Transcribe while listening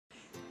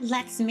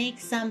Let's make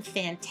some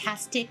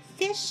fantastic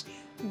fish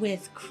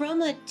with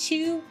Chroma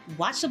 2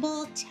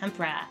 washable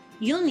tempera.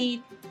 You'll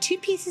need 2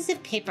 pieces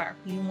of paper.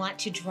 You want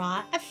to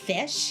draw a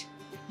fish.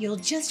 You'll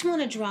just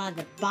want to draw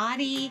the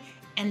body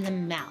and the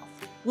mouth.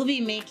 We'll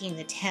be making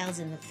the tails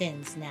and the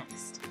fins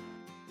next.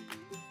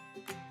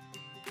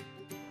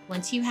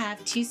 Once you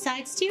have 2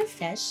 sides to your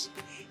fish,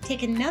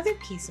 take another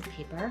piece of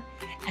paper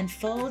and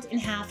fold in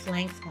half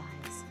lengthwise.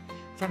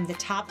 From the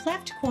top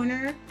left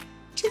corner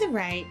to the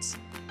right,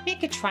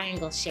 make a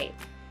triangle shape.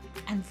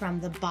 And from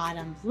the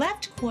bottom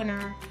left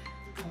corner,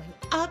 going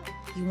up,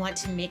 you want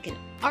to make an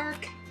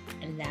arc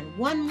and then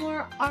one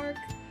more arc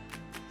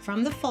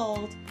from the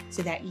fold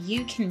so that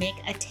you can make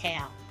a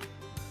tail.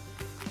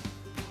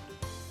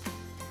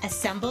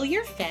 Assemble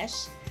your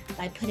fish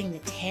by putting the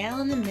tail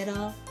in the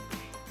middle,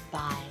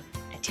 by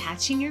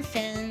attaching your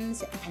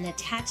fins and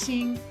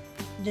attaching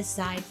the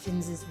side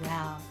fins as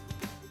well.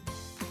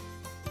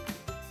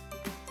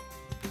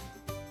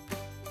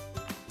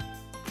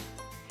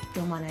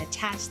 You'll want to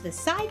attach the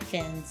side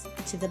fins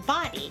to the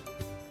body,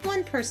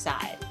 1 per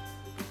side.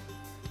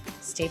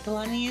 Staple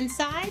on the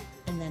inside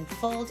and then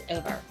fold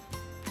over.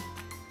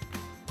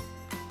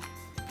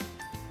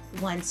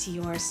 Once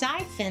your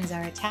side fins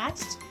are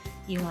attached,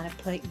 you want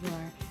to put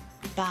your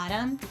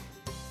bottom,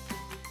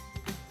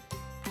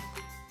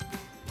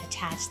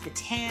 attach the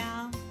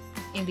tail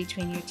in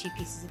between your 2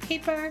 pieces of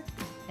paper,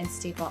 and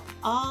staple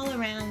all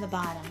around the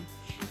bottom.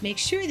 Make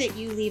sure that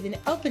you leave an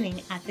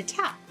opening at the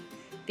top,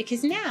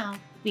 because now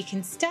we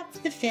can stuff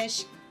the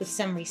fish with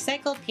some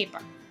recycled paper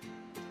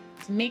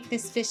to make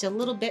this fish a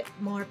little bit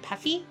more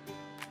puffy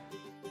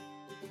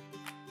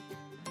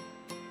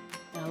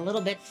and a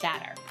little bit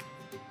fatter.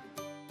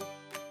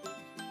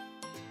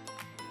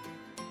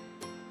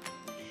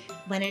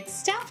 When it's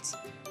stuffed,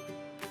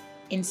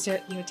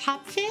 insert your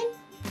top fin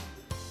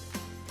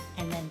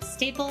and then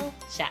staple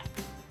shut.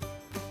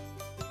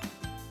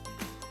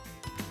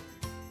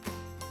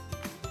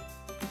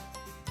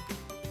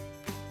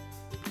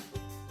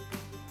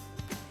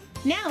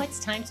 Now it's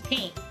time to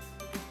paint.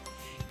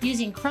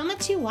 Using Chroma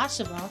 2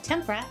 washable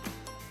tempera,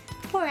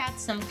 pour out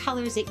some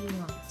colors that you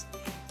want.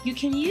 You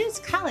can use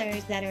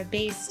colors that are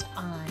based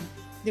on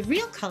the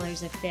real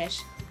colors of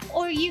fish,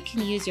 or you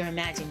can use your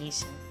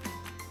imagination.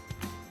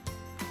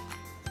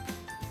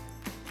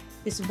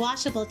 This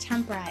washable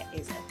tempera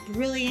is a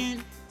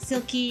brilliant,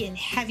 silky, and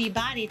heavy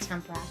body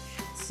tempera,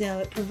 so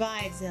it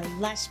provides a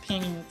lush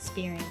painting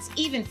experience,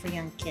 even for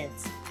young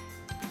kids.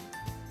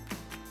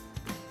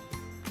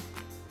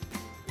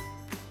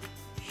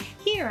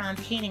 Here I'm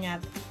painting a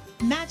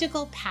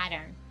magical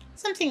pattern,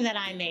 something that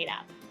I made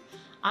up.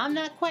 I'm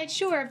not quite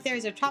sure if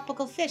there's a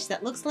tropical fish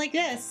that looks like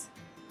this.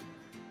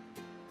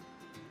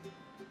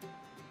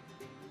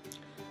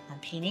 I'm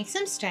painting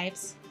some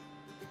stripes,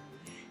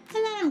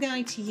 and then I'm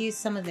going to use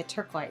some of the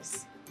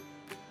turquoise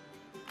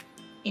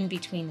in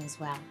between as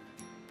well.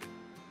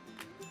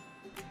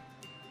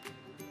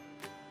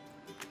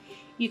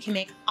 You can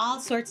make all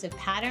sorts of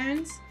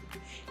patterns.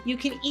 You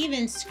can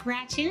even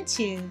scratch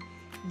into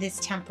this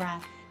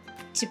tempera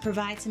to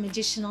provide some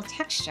additional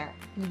texture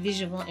and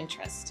visual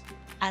interest.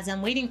 As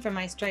I'm waiting for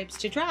my stripes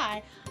to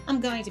dry,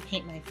 I'm going to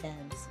paint my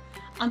fins.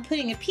 I'm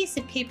putting a piece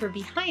of paper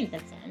behind the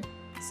fin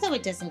so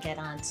it doesn't get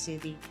onto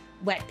the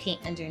wet paint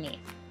underneath.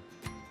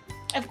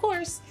 Of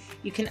course,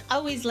 you can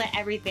always let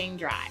everything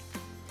dry.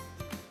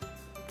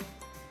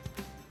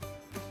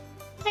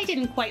 I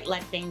didn't quite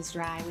let things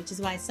dry, which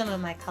is why some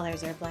of my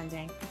colors are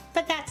blending,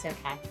 but that's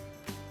okay.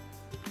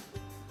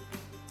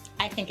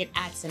 I think it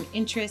adds some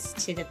interest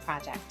to the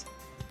project.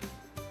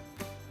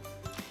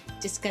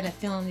 Just gonna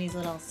fill in these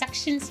little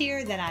sections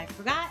here that I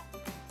forgot.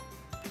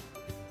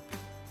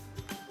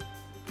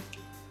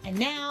 And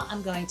now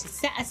I'm going to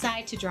set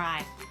aside to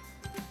dry.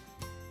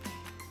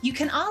 You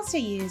can also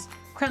use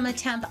Chroma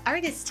Temp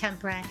Artist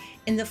Tempera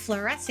in the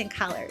fluorescent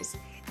colors.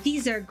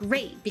 These are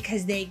great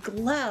because they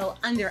glow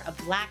under a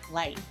black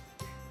light.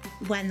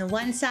 When the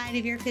one side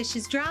of your fish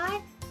is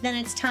dry, then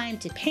it's time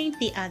to paint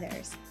the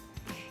others.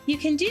 You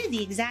can do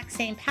the exact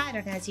same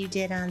pattern as you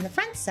did on the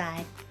front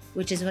side,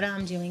 which is what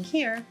I'm doing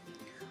here,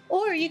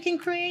 or you can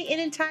create an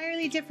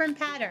entirely different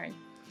pattern.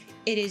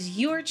 It is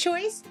your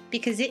choice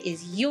because it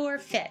is your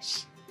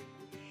fish.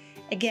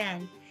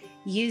 Again,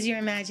 use your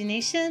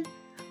imagination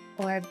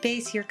or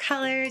base your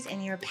colors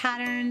and your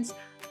patterns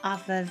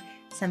off of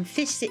some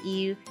fish that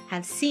you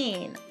have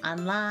seen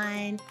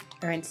online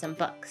or in some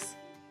books.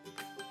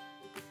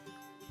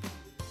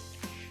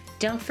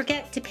 Don't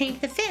forget to paint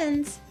the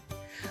fins.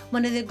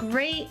 One of the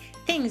great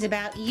things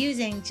about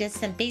using just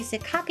some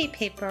basic copy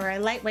paper or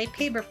lightweight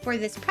paper for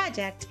this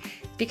project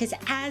is because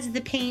as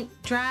the paint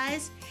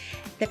dries,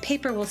 the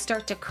paper will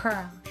start to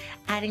curl,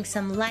 adding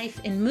some life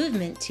and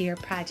movement to your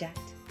project.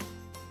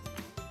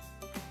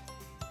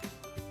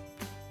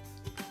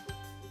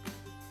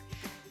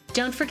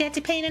 Don't forget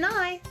to paint an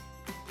eye.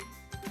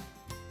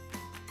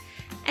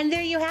 And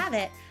there you have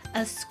it,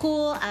 a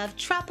school of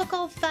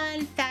tropical,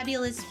 fun,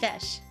 fabulous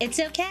fish. It's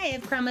okay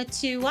if Chroma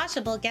 2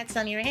 washable gets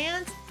on your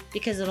hands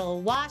because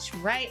it'll wash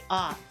right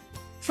off.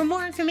 For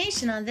more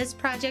information on this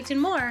project and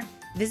more,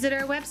 Visit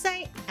our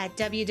website at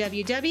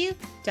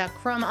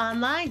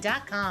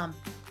www.chromaonline.com.